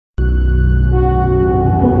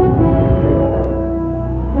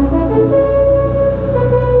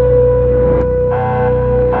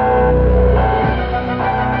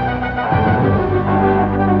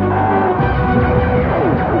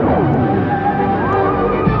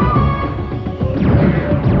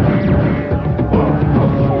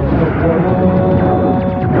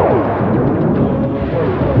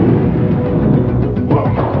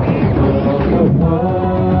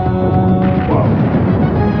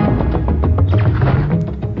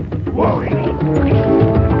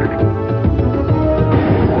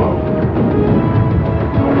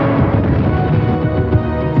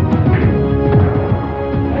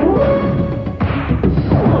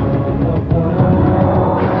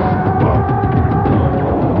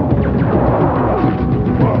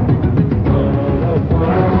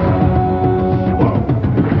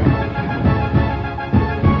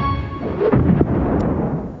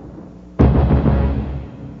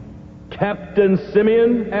Captain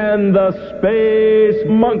Simian and the Space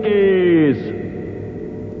Monkeys.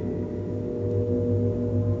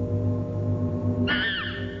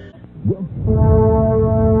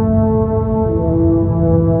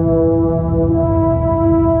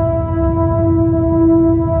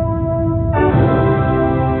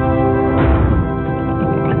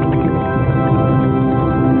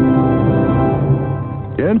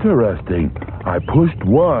 Interesting. I pushed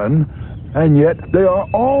one, and yet they are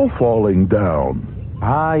all falling down.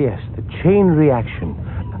 Ah, yes, the chain reaction.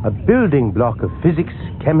 A building block of physics,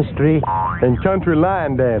 chemistry, and country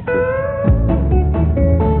line dancing.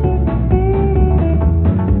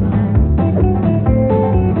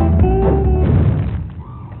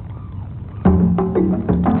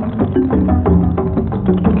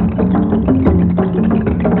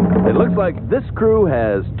 It looks like this crew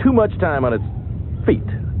has too much time on its feet.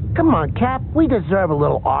 Come on, Cap. We deserve a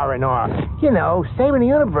little R&R. You know, saving the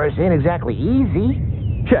universe ain't exactly easy.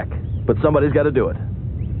 Check, but somebody's got to do it.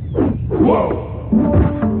 Whoa!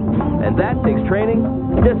 And that takes training,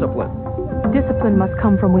 discipline. Discipline must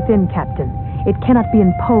come from within, Captain. It cannot be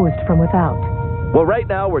imposed from without. Well, right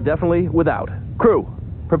now, we're definitely without. Crew,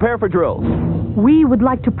 prepare for drills. We would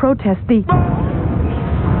like to protest the...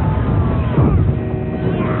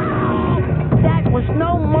 That was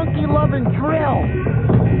no monkey-loving drill.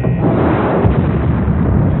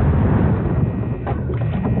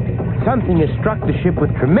 Something has struck the ship with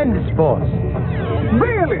tremendous force.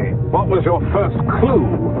 Really? What was your first clue?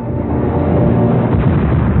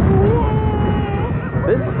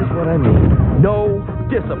 This is what I mean. No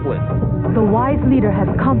discipline. The wise leader has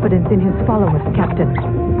confidence in his followers, Captain.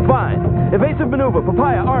 Fine. Evasive maneuver,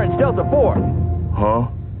 Papaya, Orange, Delta 4. Huh?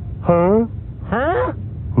 Huh? Huh?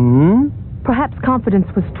 Perhaps confidence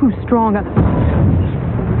was too strong. I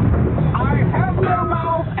have no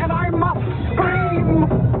mouth and I must scream!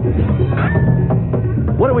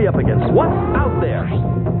 What are we up against? What's out there?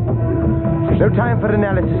 No time for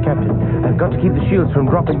analysis, Captain. I've got to keep the shields from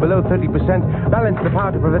dropping below 30%, balance the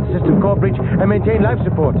power to prevent the system core breach, and maintain life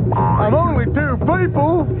support. I'm only 2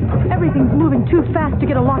 people! Everything's moving too fast to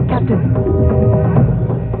get a lock, Captain.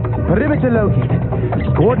 Perimeter located.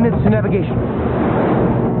 Coordinates to navigation.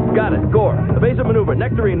 Got it. Gore. Evasive maneuver.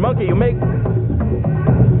 Nectarine, monkey, you make...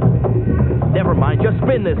 Never mind. Just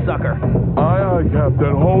spin this sucker. Aye,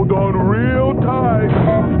 Captain. Hold on real tight.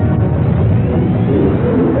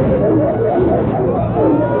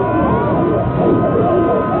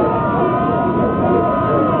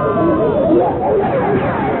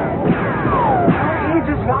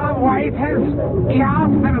 Ages long waiters. He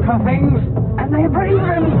asks them for things, and they bring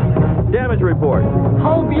them. Damage report.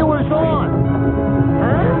 Whole viewers on.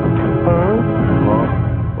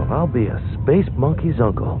 Well, I'll be a space monkey's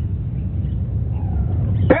uncle.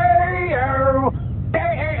 Hey-o!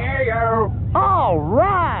 Hey-hey-hey-o! All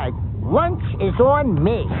right. Lunch is on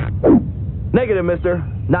me. Negative, mister.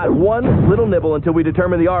 Not one little nibble until we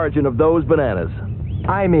determine the origin of those bananas.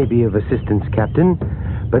 I may be of assistance, Captain.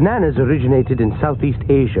 Bananas originated in Southeast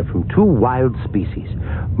Asia from 2 wild species,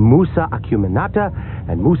 Musa acuminata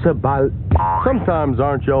and Musa bal... Sometimes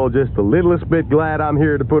aren't y'all just the littlest bit glad I'm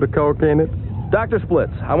here to put a cork in it? Dr.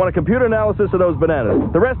 Splits, I want a computer analysis of those bananas.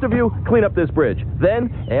 The rest of you, clean up this bridge. Then,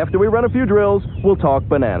 after we run a few drills, we'll talk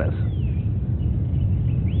bananas.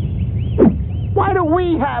 Why do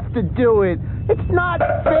we have to do it? It's not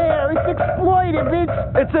fair. It's exploitive.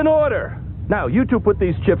 It's an order. Now, you two put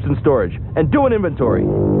these chips in storage and do an inventory.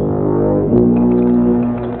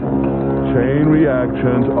 Chain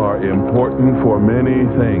reactions are important for many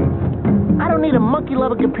things. I don't need a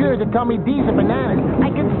monkey-loving computer to tell me these are bananas. I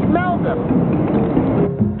can smell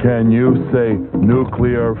them. Can you say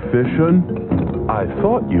nuclear fission? I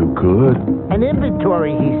thought you could. An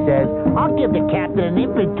inventory, he says. I'll give the captain an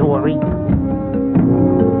inventory.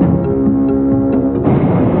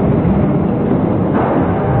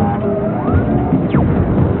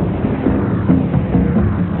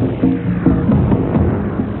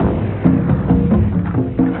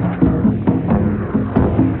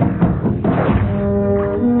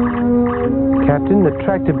 Captain, the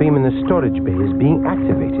tractor beam in the storage bay is being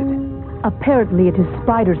activated. Apparently it is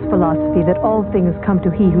Spider's philosophy that all things come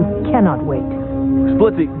to he who cannot wait.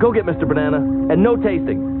 Splitsy, go get Mr. Banana, and no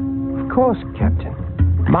tasting. Of course, Captain.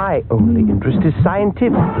 My only interest is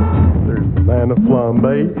scientific. There's banana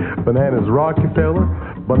flambe, bananas Rockefeller,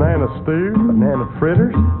 banana stew, banana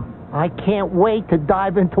fritters. I can't wait to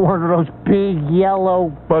dive into one of those big yellow...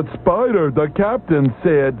 But Spider, the captain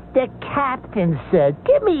said... The captain said,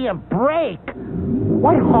 give me a break.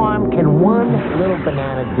 What harm can one little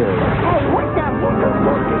banana do? Hey, what the...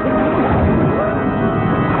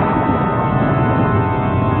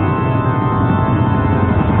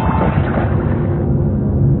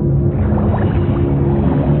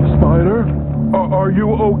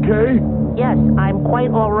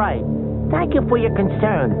 where you're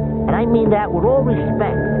concerned, and I mean that with all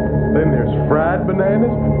respect. Then there's fried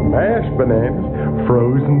bananas, mashed bananas,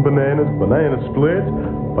 frozen bananas, banana splits,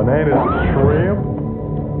 banana shrimp.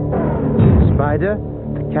 Spider,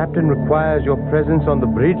 the captain requires your presence on the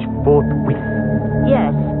bridge forthwith.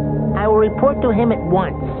 Yes, I will report to him at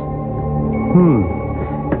once.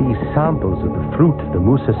 These samples of the fruit of the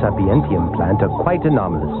Musa sapientium plant are quite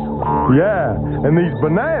anomalous. Yeah, and these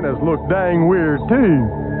bananas look dang weird, too.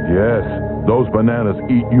 Yes, those bananas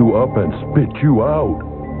eat you up and spit you out.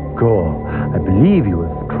 Gore, I believe you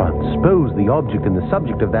have transposed the object and the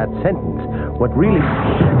subject of that sentence. What really...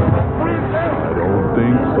 I don't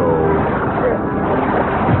think so.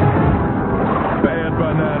 Bad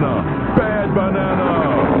banana! Bad banana!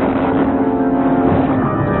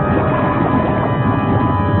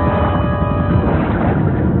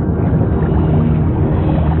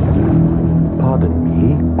 Pardon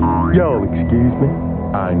me? You'll excuse me?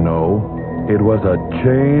 I know. It was a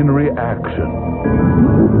chain reaction.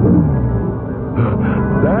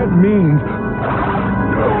 That means...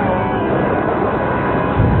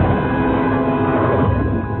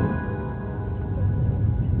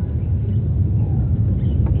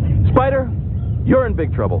 Spider, you're in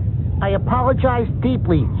big trouble. I apologize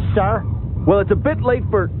deeply, sir. Well, it's a bit late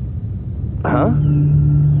for... Huh?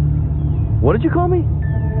 What did you call me?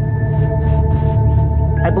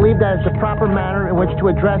 I believe that is the proper manner in which to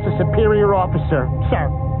address a superior officer, sir.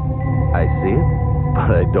 I see it,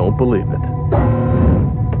 but I don't believe it.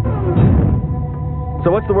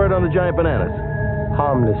 So what's the word on the giant bananas?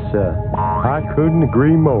 Harmless, sir. I couldn't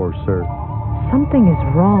agree more, sir. Something is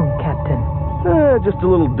wrong, Captain. Just a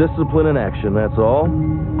little discipline in action, that's all.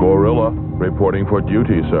 Gorilla, reporting for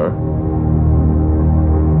duty, sir.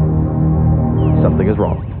 Something is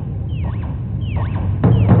wrong.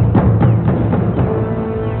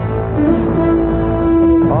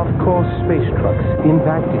 Off-course space trucks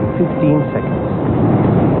impact in 15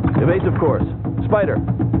 seconds. Evasive course. Spider,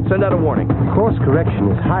 send out a warning. Course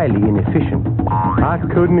correction is highly inefficient. I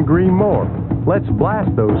couldn't agree more. Let's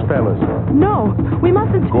blast those fellas. No, we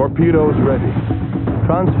mustn't. Torpedoes ready.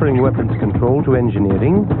 Transferring weapons control to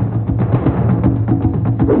engineering.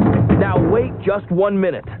 Now wait just 1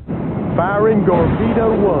 minute. Firing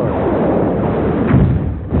Torpedo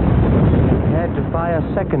 1. Had to fire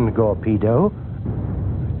second torpedo.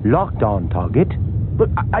 Locked on target. Look,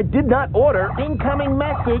 I did not order. Incoming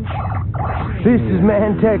message. This is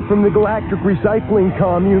Mantech from the Galactic Recycling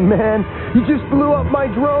Commune, man. You just blew up my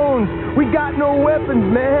drones. We got no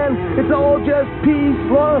weapons, man. It's all just pee,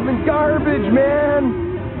 slum, and garbage, man.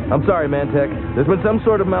 I'm sorry, Mantech. There's been some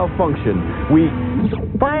sort of malfunction.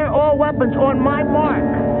 Fire all weapons on my mark.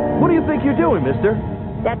 What do you think you're doing, mister?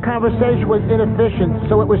 That conversation was inefficient,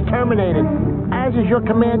 so it was terminated, as is your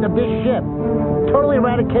command of this ship. Total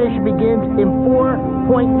eradication begins in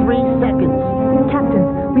 4.3 seconds. Captain,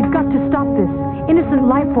 we've got to stop this. Innocent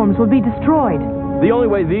life forms will be destroyed. The only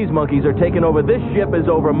way these monkeys are taking over this ship is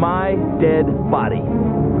over my dead body.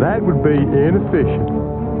 That would be inefficient.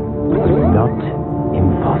 Not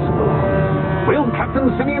impossible. Will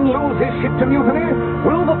Captain Simian lose his ship to mutiny?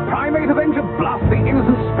 Will the Primate Avenger blast the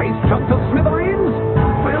innocent space truck to smithereens?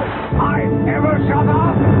 Will I ever shut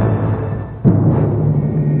up?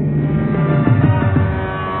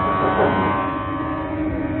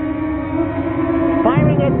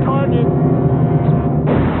 Firing at target.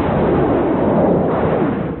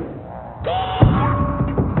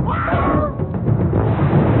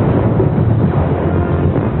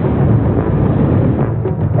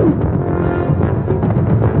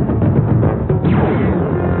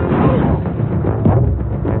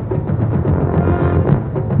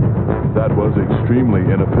 That was extremely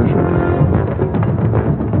inefficient.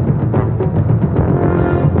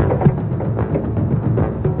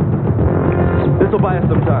 This'll buy us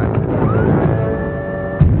some time.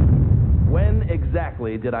 When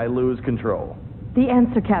exactly did I lose control? The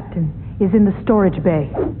answer, Captain, is in the storage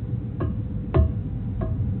bay.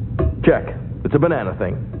 Check. It's a banana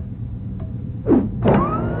thing.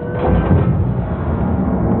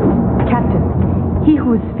 Captain, he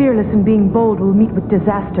who is fearless in being bold will meet with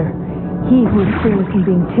disaster. He who is fearless in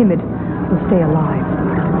being timid will stay alive.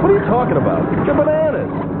 What are you talking about? They're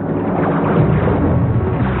bananas.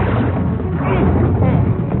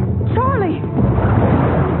 Charlie!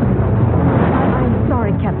 I'm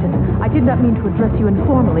sorry, Captain. I did not mean to address you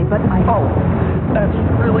informally, but I... Oh, that's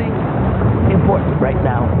really important right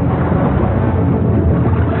now.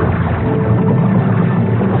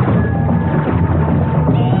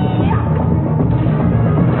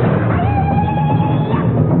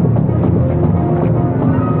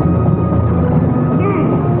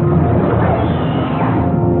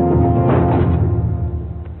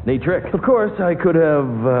 trick. Of course, I could have,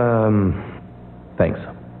 thanks.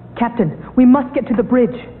 Captain, we must get to the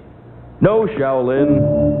bridge. No, Shaolin.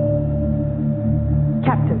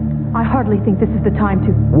 Captain, I hardly think this is the time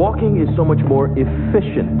to... Walking is so much more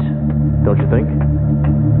efficient, don't you think?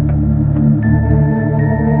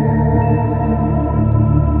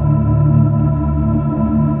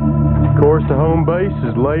 Course to home base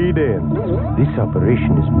is laid in. This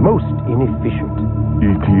operation is most inefficient.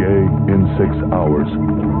 ETA in 6 hours.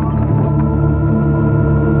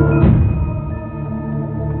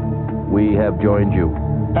 We have joined you.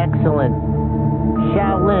 Excellent.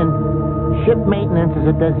 Shaolin, ship maintenance is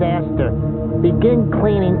a disaster. Begin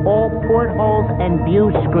cleaning all portholes and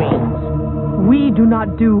view screens. We do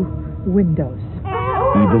not do windows.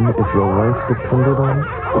 Even if your life depended on it?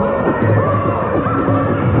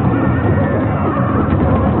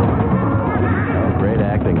 Great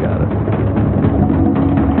acting, got it.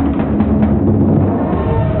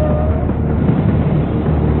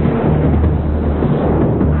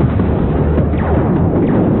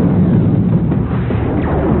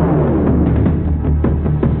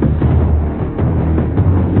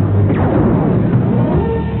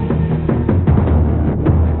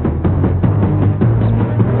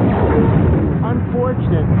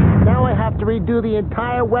 Redo the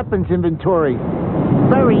entire weapons inventory.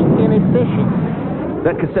 Very inefficient.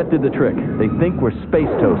 That cassette did the trick. They think we're space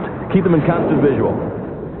toast. Keep them in constant visual.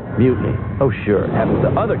 Mutiny. Oh, sure. It happens to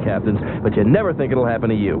other captains, but you never think it'll happen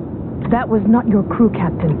to you. That was not your crew,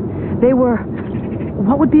 Captain. They were...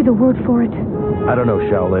 What would be the word for it? I don't know,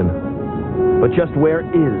 Shaolin. But just where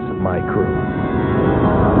is my crew?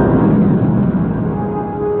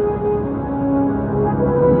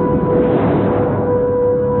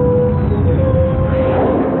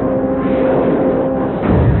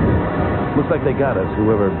 Looks like they got us,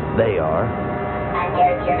 whoever they are.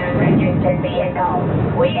 Attention unregistered vehicle.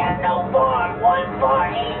 We have no form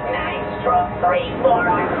 1489/34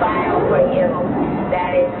 on file for you.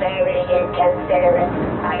 That is very inconsiderate.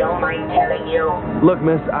 I don't mind telling you. Look,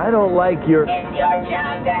 miss, I don't like your... It's your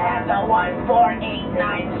job to have the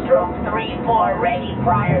 1489/34 ready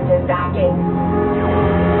prior to docking.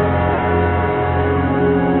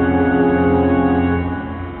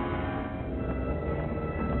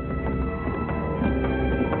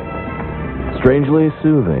 Strangely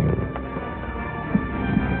soothing.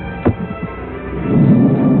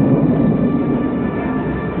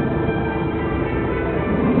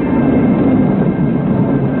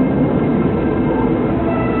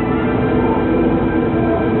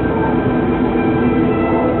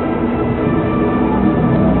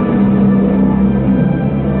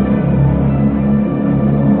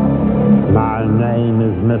 My name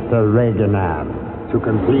is Mr. Reaganab. To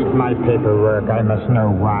complete my paperwork, I must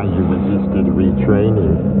know why you resisted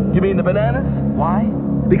retraining. You mean the bananas? Why?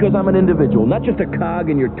 Because I'm an individual, not just a cog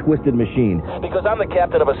in your twisted machine. Because I'm the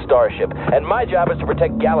captain of a starship, and my job is to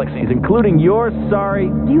protect galaxies, including your sorry...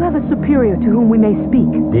 Do you have a superior to whom we may speak?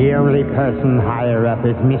 The only person higher up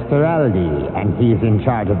is Mr. Aldi, and he's in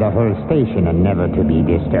charge of the whole station and never to be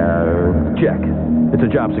disturbed. Check. It's a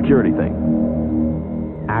job security thing.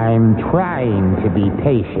 I'm trying to be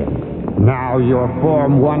patient. Now your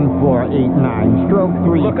Form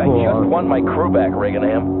 1489/34... Look, I just want my crew back,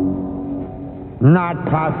 Reaganham. Not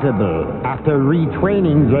possible. After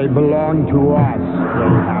retraining, they belong to us.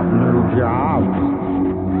 They have new jobs.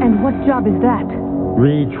 And what job is that?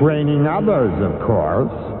 Retraining others, of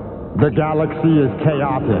course. The galaxy is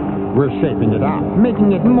chaotic. We're shaping it up,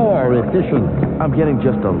 making it more efficient. I'm getting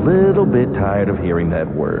just a little bit tired of hearing that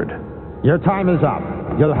word. Your time is up.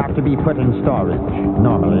 You'll have to be put in storage.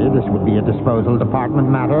 Normally, this would be a disposal department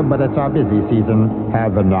matter, but it's our busy season.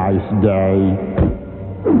 Have a nice day.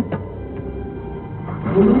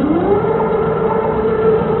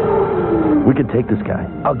 We can take this guy.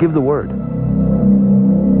 I'll give the word.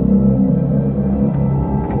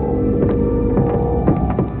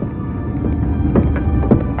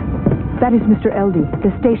 That is Mr. Eldy,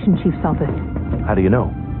 the station chief's office. How do you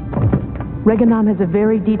know? Reganam has a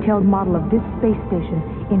very detailed model of this space station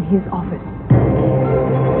in his office.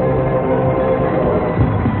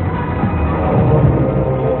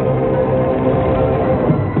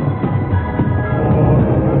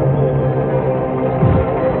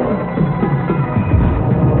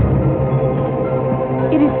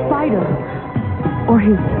 It is Spider. Or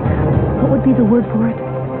his... What would be the word for it?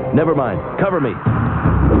 Never mind. Cover me.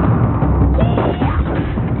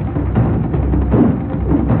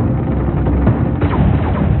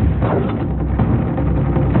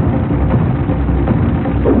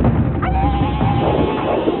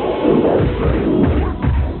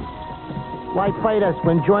 Why fight us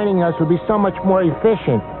when joining us would be so much more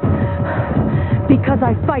efficient? Because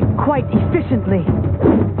I fight quite efficiently.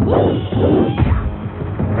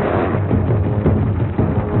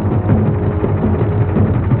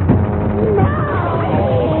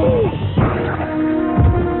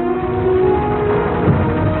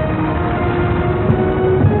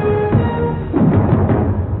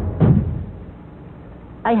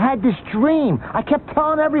 I had this dream. I kept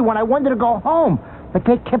telling everyone I wanted to go home, but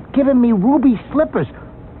they kept giving me ruby slippers.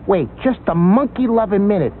 Wait, just a monkey-loving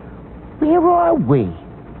minute. Where are we?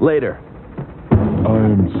 Later. I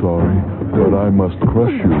am sorry, but I must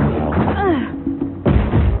crush you now.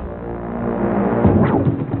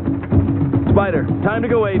 Spider, time to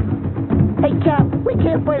go ape. Hey, Cap, we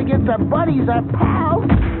can't fight against our buddies, our pals.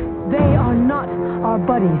 They are not our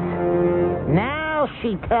buddies. Now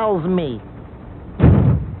she tells me.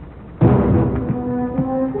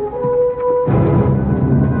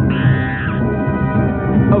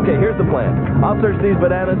 Okay, here's the plan. I'll search these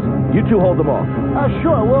bananas. You two hold them off.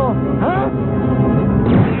 Sure, well, huh?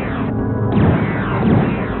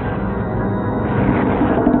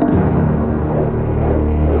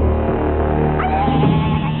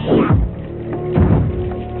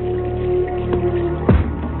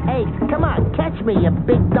 Hey, come on, catch me, you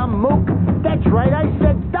big dumb mook. That's right, I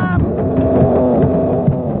said dumb.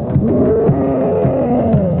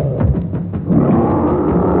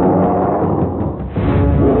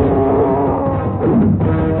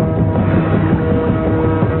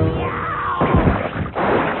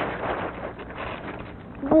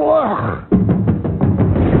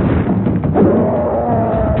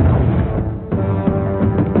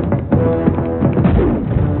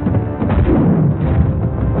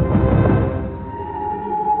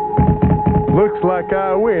 Looks like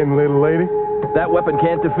I win, little lady. That weapon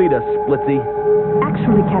can't defeat us, Splitsy.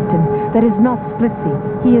 Actually, Captain, that is not Splitsy.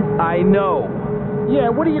 He is... I know. Yeah,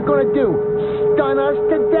 what are you gonna do? Stun us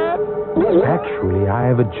to death? Actually, I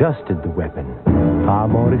have adjusted the weapon. Far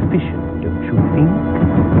more efficient, don't you think?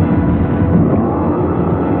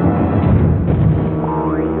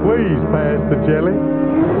 Please pass the jelly.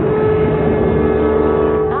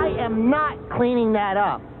 I am not cleaning that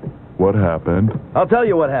up. What happened? I'll tell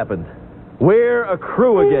you what happened. We're a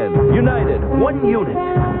crew again. United. One unit.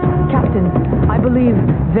 Captain, I believe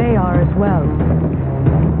they are as well.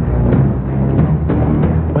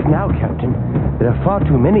 But now, Captain, there are far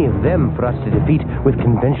too many of them for us to defeat with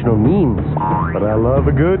conventional means. But I love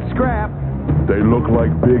a good scrap. They look like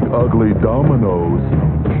big, ugly dominoes.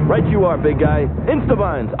 Right you are, big guy.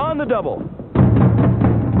 Instabines, on the double.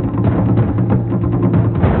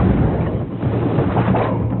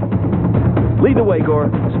 Lead the way, Gore.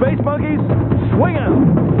 Space monkeys, swing out.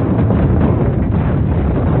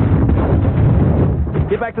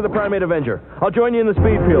 Get back to the Primate Avenger. I'll join you in the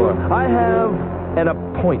speed peeler. I have an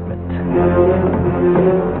appointment.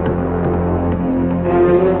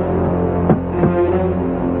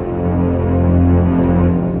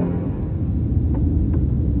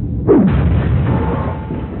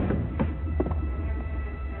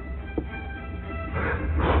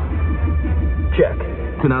 Check.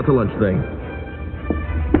 It's an out-to-lunch thing.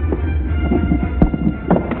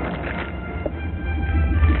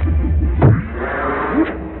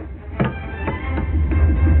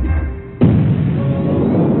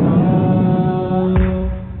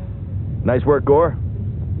 Nice work, Gore.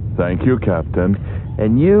 Thank you, Captain.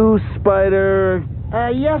 And you, Spider...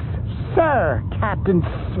 Yes, sir, Captain,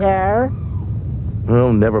 sir.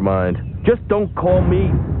 Oh, never mind. Just don't call me...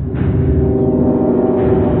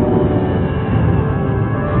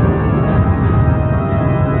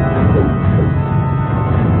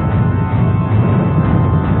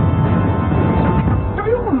 Do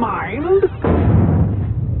you mind?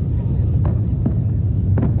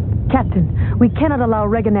 Captain, we cannot allow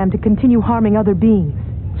Reganam to continue harming other beings.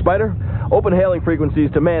 Spider, open hailing frequencies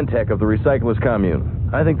to Mantech of the Recyclers Commune.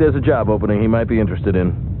 I think there's a job opening he might be interested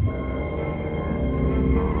in.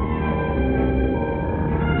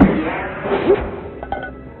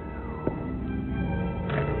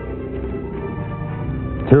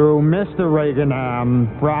 To Mr. Reganam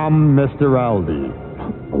from Mr. Aldi.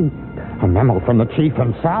 A memo from the chief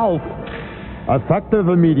himself. Effective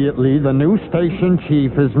immediately, the new station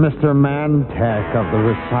chief is Mr. Mantech of the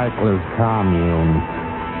Recyclers Commune.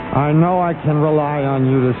 I know I can rely on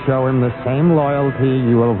you to show him the same loyalty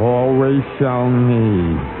you have always shown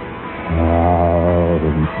me. Proud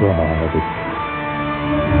and proud.